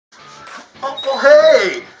Oh,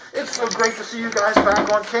 hey! It's so great to see you guys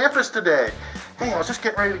back on campus today. Hey, I was just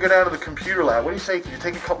getting ready to get out of the computer lab. What do you say? Can you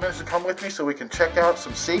take a couple minutes to come with me so we can check out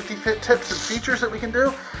some safety fit tips and features that we can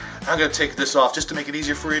do? I'm going to take this off just to make it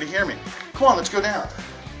easier for you to hear me. Come on, let's go down.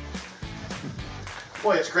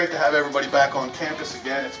 Boy, it's great to have everybody back on campus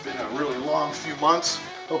again. It's been a really long few months.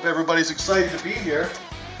 Hope everybody's excited to be here.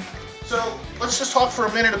 So let's just talk for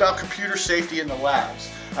a minute about computer safety in the labs.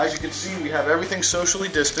 As you can see, we have everything socially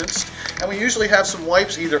distanced, and we usually have some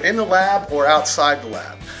wipes either in the lab or outside the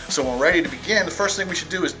lab. So when we're ready to begin, the first thing we should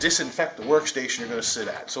do is disinfect the workstation you're going to sit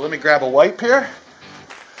at. So let me grab a wipe here.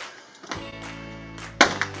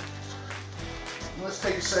 Let's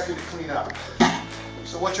take a second to clean up.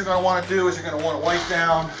 So what you're going to want to do is you're going to want to wipe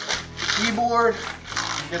down the keyboard,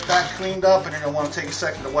 get that cleaned up, and you're going to want to take a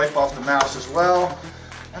second to wipe off the mouse as well,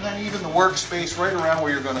 and then even the workspace right around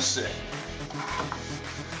where you're going to sit.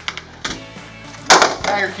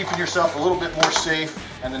 Now you're keeping yourself a little bit more safe,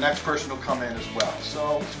 and the next person will come in as well.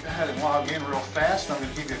 So let's go ahead and log in real fast. I'm going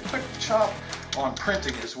to give you a quick chop on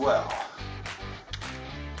printing as well.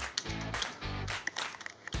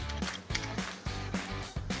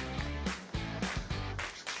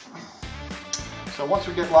 So once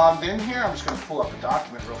we get logged in here, I'm just going to pull up a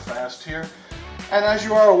document real fast here. And as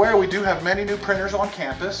you are aware, we do have many new printers on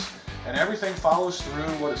campus, and everything follows through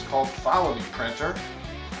what is called Follow Me Printer.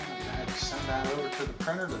 Send that over to the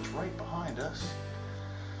printer that's right behind us.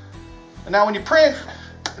 And now when you print,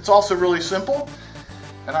 it's also really simple.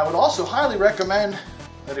 And I would also highly recommend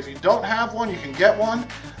that if you don't have one, you can get one.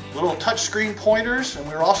 Little touchscreen pointers, and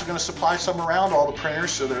we're also going to supply some around all the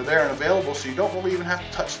printers so they're there and available, so you don't really even have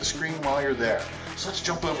to touch the screen while you're there. So let's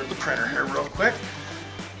jump over to the printer here real quick.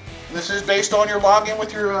 And this is based on your login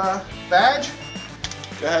with your badge.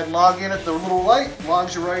 Go ahead and log in at the little light,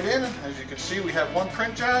 logs you right in. As you can see, we have one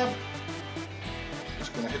print job.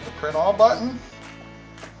 Just going to hit the print all button.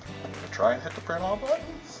 I'm going to try and hit the print all button.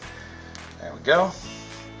 There we go.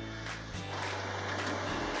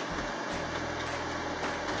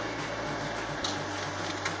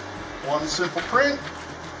 One simple print,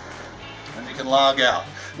 and you can log out.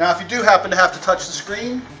 Now if you do happen to have to touch the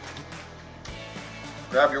screen,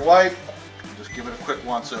 grab your wipe and just give it a quick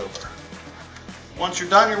once over. Once you're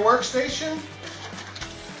done your workstation,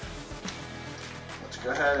 let's go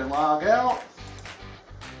ahead and log out.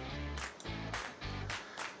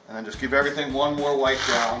 And then just give everything one more wipe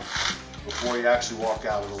down before you actually walk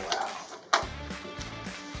out of the lab.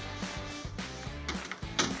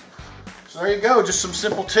 So there you go, just some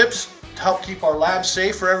simple tips to help keep our lab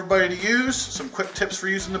safe for everybody to use. Some quick tips for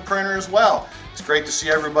using the printer as well. It's great to see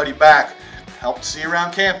everybody back. Help to see you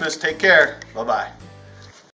around campus. Take care. Bye-bye.